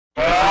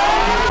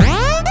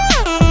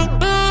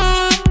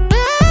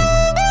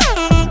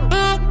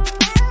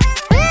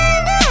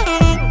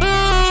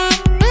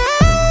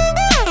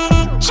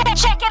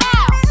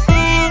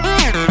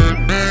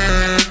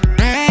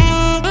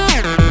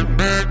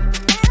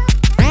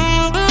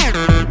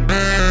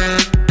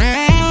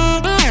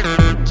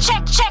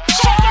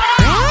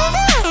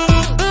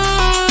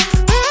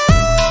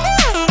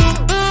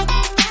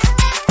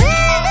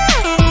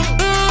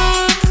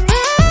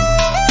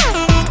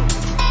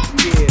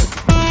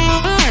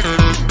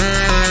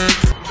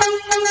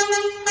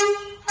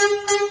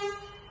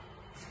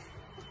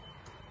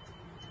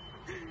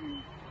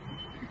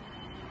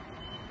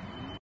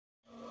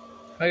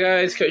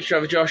Hi guys, Coach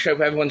Driver Josh, hope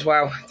everyone's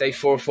well. Day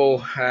 4 of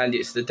 4, and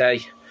it's the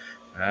day.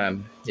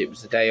 It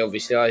was the day,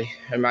 obviously,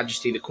 Her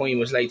Majesty the Queen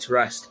was laid to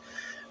rest.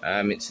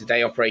 It's the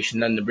day Operation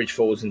London Bridge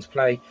falls into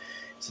play.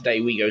 It's the day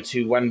we go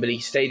to Wembley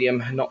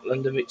Stadium, not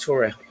London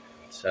Victoria.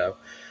 So,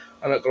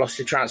 I'm at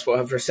Gloucester Transport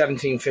Hub for a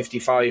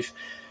 17:55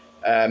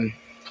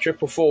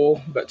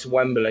 444, but to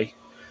Wembley.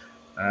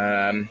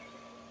 So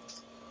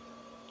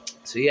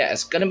yeah,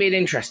 it's going to be an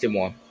interesting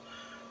one.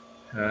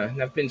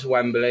 Never been to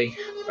Wembley,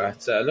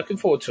 but looking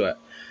forward to it.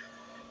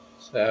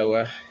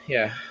 So,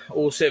 yeah,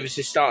 all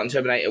services start and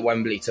terminate at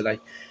Wembley today.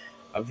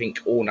 I think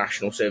all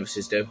national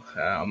services do.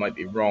 I might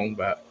be wrong,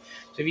 but...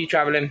 So if you're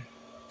travelling,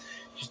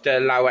 just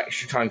allow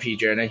extra time for your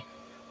journey.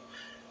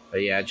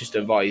 But yeah, just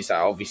advise that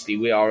obviously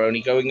we are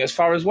only going as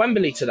far as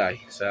Wembley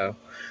today. So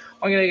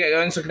I'm going to get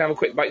going so I can have a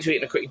quick bite to eat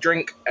and a quick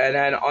drink. And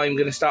then I'm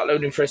going to start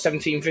loading for a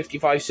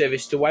 17:55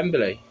 service to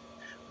Wembley.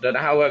 I don't know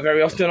how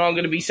very often I'm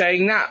going to be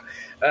saying that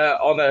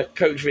on a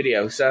coach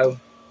video. So,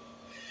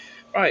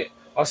 right,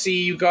 I'll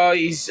see you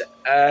guys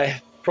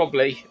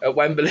probably at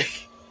Wembley.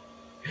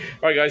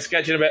 Right, guys,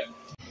 catch you in a bit.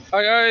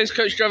 Hi guys,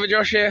 Coach Driver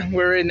Josh here.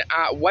 We're in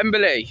at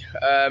Wembley.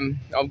 I'm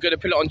going to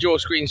put it on your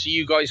screen so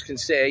you guys can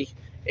see.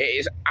 It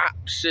is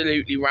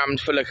absolutely rammed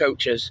full of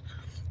coaches,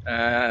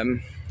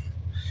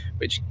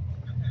 which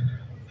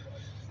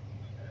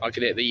I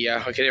can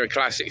hear a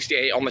Class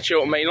 68 on the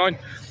Chiltern main line.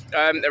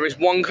 There is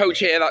one coach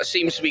here that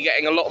seems to be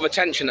getting a lot of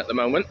attention at the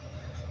moment,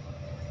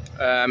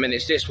 and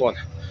it's this one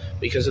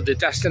because of the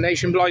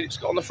destination blind it's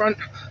got on the front.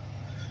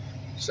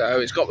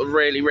 So it's got the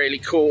really, really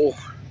cool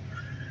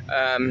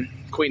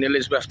Queen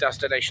Elizabeth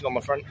destination on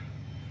the front.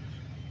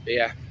 But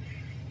yeah,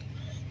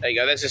 there you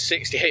go. There's a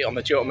 68 on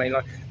the Chiltern main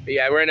line. But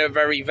yeah, we're in a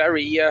very,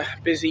 very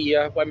busy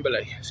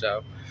Wembley.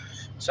 So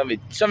something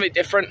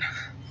different.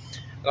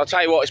 And I'll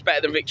tell you what, it's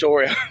better than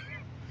Victoria.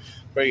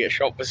 Very get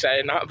shocked for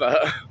saying that,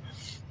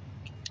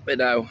 but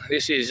no,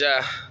 this is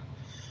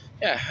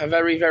yeah, a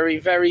very, very,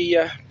 very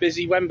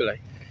busy Wembley.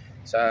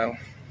 So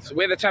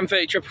we're the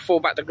 10:30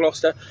 444 back to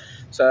Gloucester.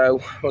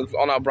 So we're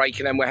on our break,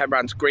 and then we'll head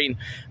round to Green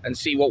and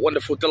see what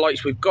wonderful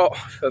delights we've got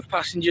of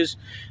passengers.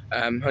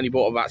 Only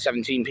brought about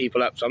 17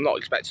 people up, so I'm not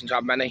expecting to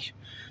have many.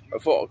 I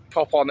thought I'd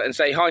pop on and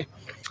say hi,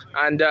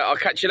 and I'll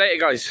catch you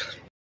later, guys.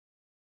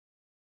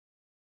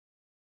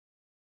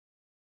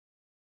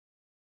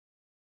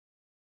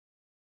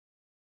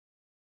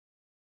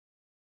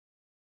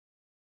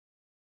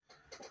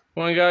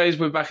 Morning, guys,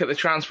 we're back at the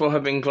Transport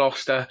Hub in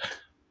Gloucester.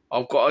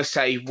 I've got to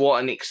say,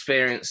 what an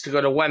experience to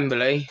go to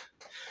Wembley.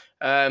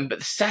 But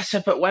the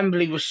setup at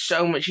Wembley was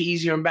so much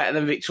easier and better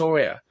than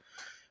Victoria.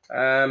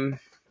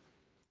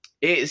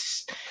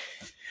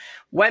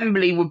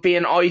 Wembley would be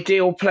an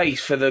ideal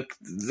place for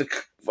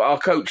our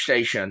coach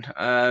station,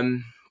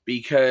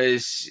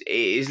 because it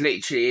is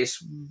literally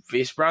it's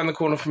around the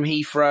corner from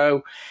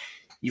Heathrow.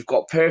 You've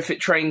got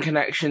perfect train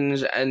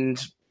connections and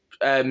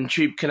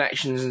tube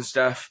connections and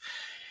stuff.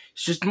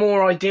 It's just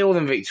more ideal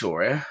than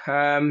Victoria.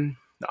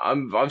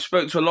 I've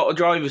spoken to a lot of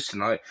drivers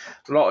tonight.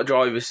 A lot of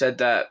drivers said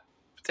that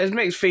there's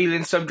mixed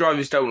feelings. Some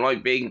drivers don't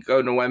like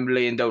going to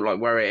Wembley and don't like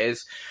where it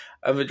is.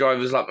 Other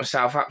drivers like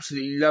myself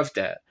absolutely loved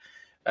it.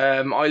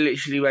 I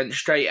literally went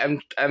straight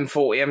M40,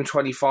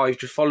 M25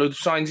 to follow the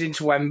signs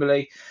into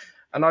Wembley,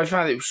 and I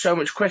found it was so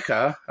much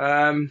quicker.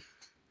 And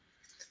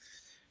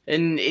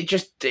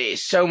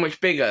it's so much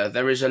bigger.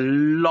 There is a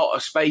lot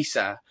of space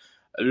there,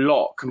 a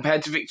lot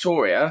compared to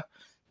Victoria.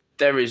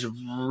 There is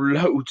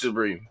loads of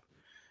room.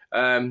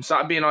 So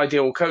that'd be an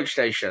ideal coach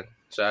station.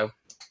 So,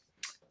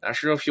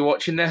 National, if you're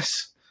watching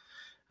this,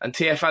 and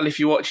TFL, if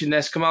you're watching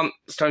this, come on,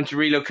 it's time to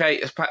relocate.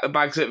 Let's pack the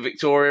bags at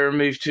Victoria and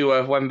move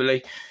to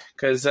Wembley.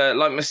 Because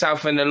like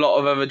myself and a lot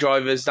of other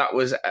drivers, that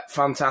was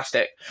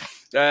fantastic.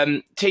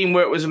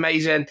 Teamwork was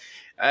amazing.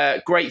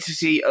 Great to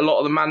see a lot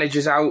of the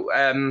managers out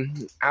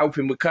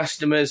helping with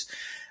customers.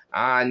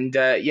 And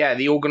yeah,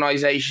 the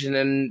organisation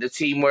and the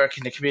teamwork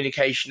and the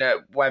communication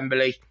at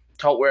Wembley.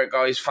 Top work,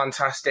 guys,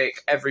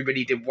 fantastic.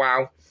 Everybody did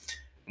well.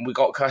 And we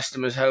got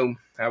customers home.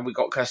 We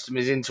got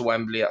customers into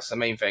Wembley. That's the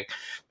main thing.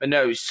 But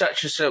no,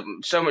 so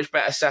much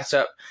better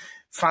setup.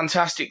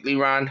 Fantastically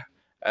ran.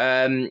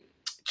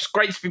 Just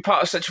great to be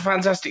part of such a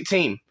fantastic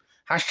team.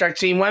 Hashtag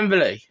Team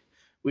Wembley.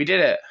 We did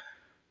it.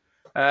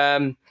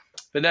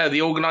 But no,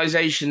 the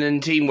organisation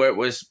and teamwork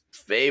was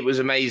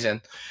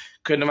amazing.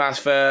 Couldn't have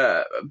asked for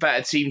a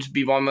better team to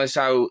be by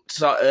myself.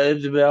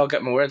 I'll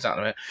get my words out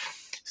of it.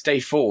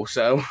 Stage 4,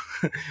 so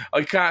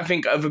I can't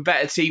think of a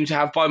better team to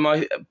have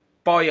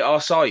by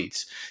our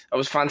sides. That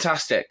was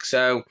fantastic.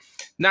 So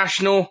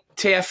National,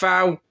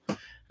 TFL,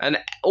 and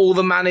all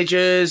the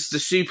managers, the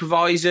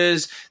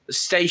supervisors, the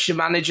station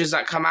managers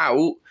that come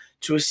out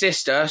to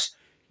assist us,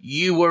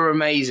 you were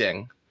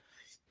amazing.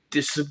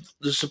 The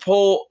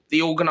support,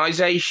 the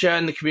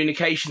organisation, the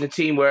communication, the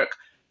teamwork,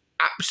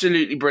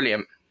 absolutely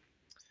brilliant.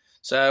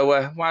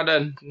 So, well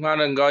done,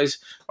 guys.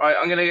 Right,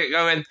 I'm going to get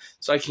going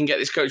so I can get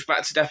this coach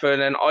back to depot and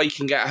then I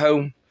can get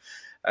home.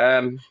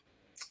 But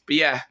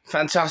yeah,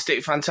 fantastic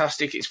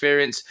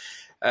experience.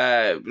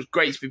 It was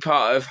great to be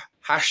part of.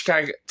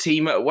 Hashtag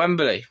Team at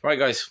Wembley. Right,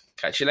 guys,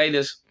 catch you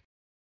later.